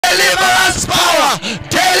Deliverance power.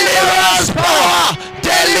 Deliverance power.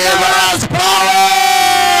 Deliverance power.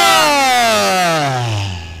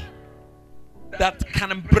 That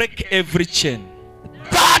can break every chain.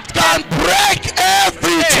 That can break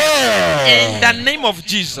every chain. In the name of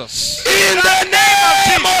Jesus. In the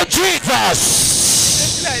name of Jesus.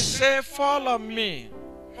 Simply I say, follow me.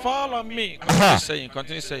 Follow me. Continue saying.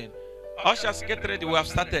 Continue saying. Ushers, get ready. We have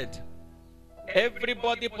started.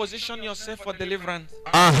 Everybody position yourself for deliverance.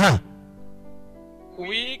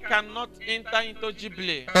 We cannot enter into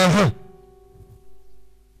Jubilee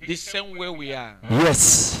the same way we are.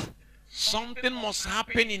 Yes. Something must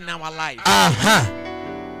happen in our life.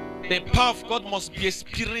 The power of God must be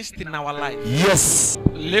experienced in our life. Yes.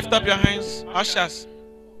 Lift up your hands. Ushers,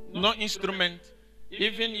 no instrument.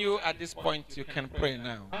 Even you at this point, you can pray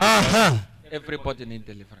now. Everybody need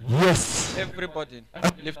deliverance. Yes. Everybody,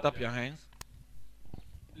 lift up your hands.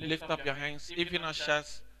 Lift up your hands. Even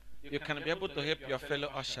ushers, you can be able to help your fellow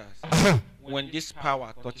ushers when this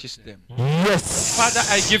power touches them. Yes. Father,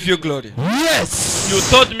 I give you glory. Yes. You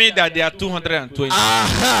told me that there are 220.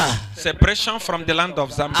 Separation from the land of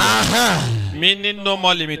Zambia. Meaning no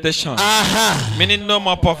more limitation. Meaning no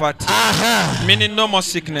more poverty. Meaning no more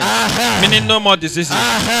sickness. Meaning no more diseases.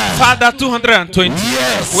 Father, 220.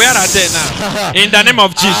 Yes. Where are they now? In the name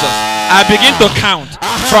of Jesus, I begin to count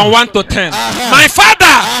from 1 to 10. My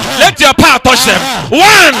Father, let your power touch them. 1,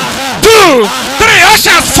 2, 3.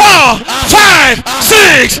 Ushers, 4, 5,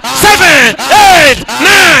 6, 7, 8,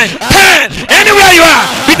 9, 10. Anywhere you are,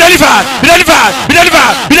 be delivered. Be delivered. Be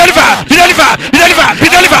delivered. Be delivered. Be delivered. Be delivered. Be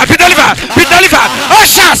delivered. Be delivered. Be delivered.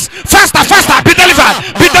 Ushers, faster, faster. Be delivered.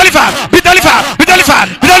 Be delivered. Be delivered. Be delivered.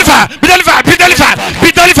 Be delivered. Be delivered. Be delivered.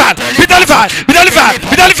 Be delivered. Be delivered. Be delivered.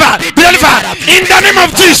 Be delivered. Be delivered. In the name of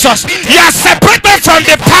Jesus, you are separated from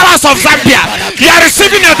the powers of Zambia. You are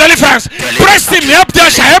receiving your deliverance. Praise him. Help the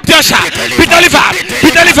usher. Help the usher. Be delivered. Be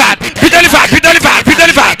delivered. Be delivered. Be delivered. Be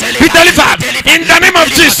delivered. Be delivered. In the name of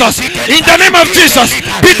Jesus. In the name of Jesus.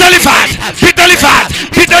 Be delivered. Be delivered.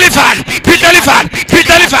 Be delivered. Be delivered. Be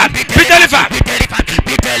delivered. Be delivered.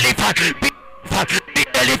 Be delivered. Be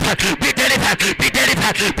delivered. Be delivered. Be delivered. Be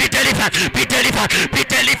delivered. Be delivered. Be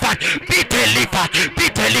delivered. Be delivered. Be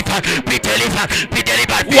delivered. Be delivered. Be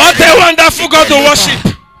delivered. What a wonderful God to worship.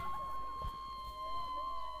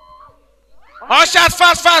 Ushers,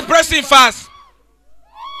 fast, fast, pressing fast.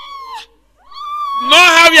 Know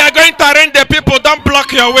how we are going to arrange the people. Don't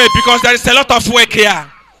block your way because there is a lot of work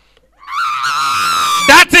here.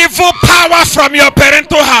 That evil power from your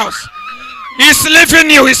parental house is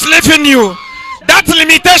leaving you. It's leaving you. That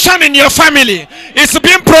limitation in your family is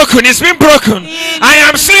being broken. It's been broken. I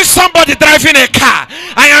am seeing somebody driving a car.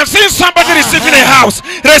 I am seeing somebody receiving a house.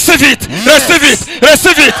 Receive it. Receive it.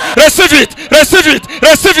 Receive it. Receive it. Receive it.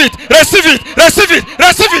 Receive it. Receive it. Receive it.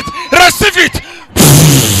 Receive it. Receive it.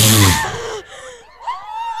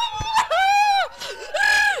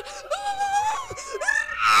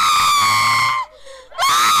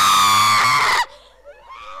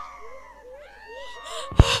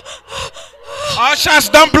 Ushers,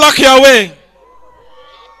 don't block your way.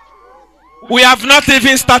 We have not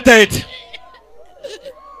even started.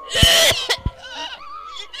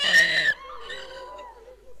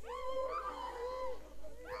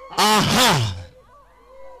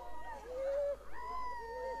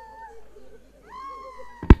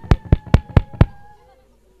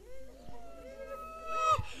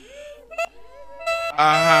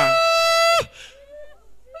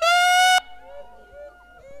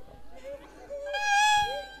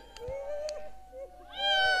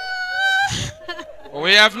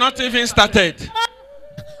 We have not even started.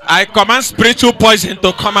 I command spiritual poison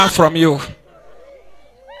to come out from you.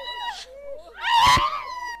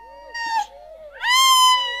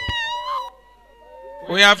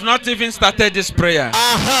 We have not even started this prayer.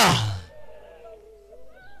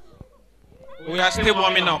 We are still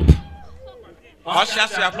warming up.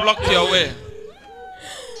 Ushers, you have blocked your way.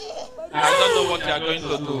 I don't know what you are going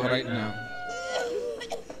to do right now.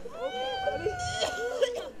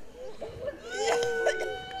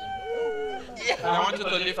 I want you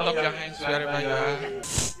to lift up your hands wherever you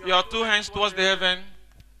are. Your 2 hands towards the heaven.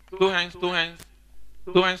 2 hands, 2 hands.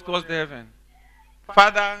 2 hands towards the heaven.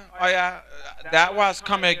 Father, oh yeah, the hour has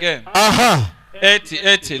come again. 80,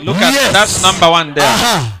 80. Look at that's number 1 there.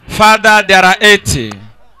 Father, there are 80.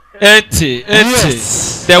 80.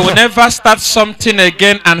 Yes. They will never start something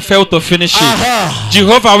again and fail to finish it. Uh-huh.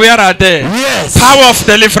 Jehovah, where are they? Yes. Power of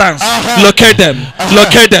deliverance. Locate them.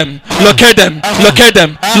 Locate them. Locate them. Locate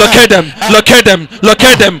them. Locate them. Locate them.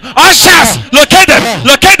 Locate them. Ushers, locate them.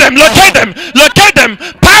 Locate them. Locate them. Locate them.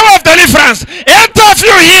 Power of deliverance. 8 of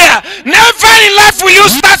you here. Never in life will you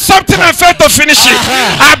start something and fail to finish it.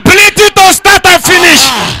 Ability to start and finish.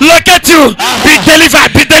 Locate you. Be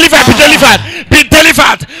delivered. Be delivered. Be delivered. Be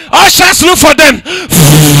delivered. Ushers, look for them.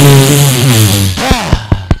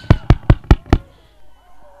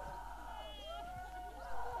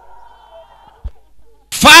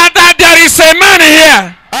 Father, there is a man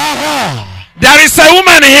here. There is a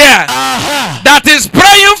woman here that is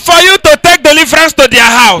praying for you to take deliverance to their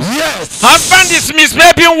house. Yes. Husband is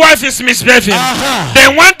misbehaving, wife is misbehaving. They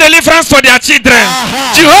want deliverance for their children.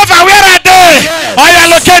 Jehovah, where are they? I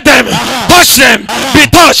allocate them. Touch them. Be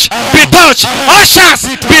touched. Be touched. Ushers,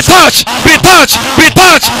 be touched. Be touched. Be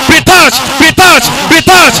touched. Be touched. Be touched. Be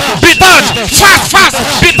touched. Be touched. Fast, fast.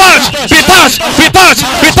 Be touched. Be touched. Be touched.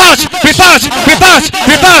 Be touched. Be touched. Be touched.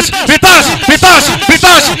 Be touched. Be touched. Be touched. Be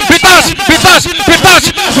touched. Be touched. Be touched. Be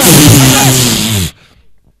touched.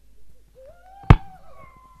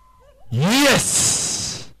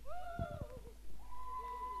 Yes.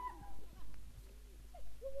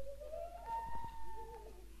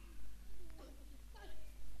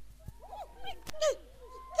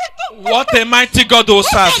 What a mighty God will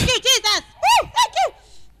serve.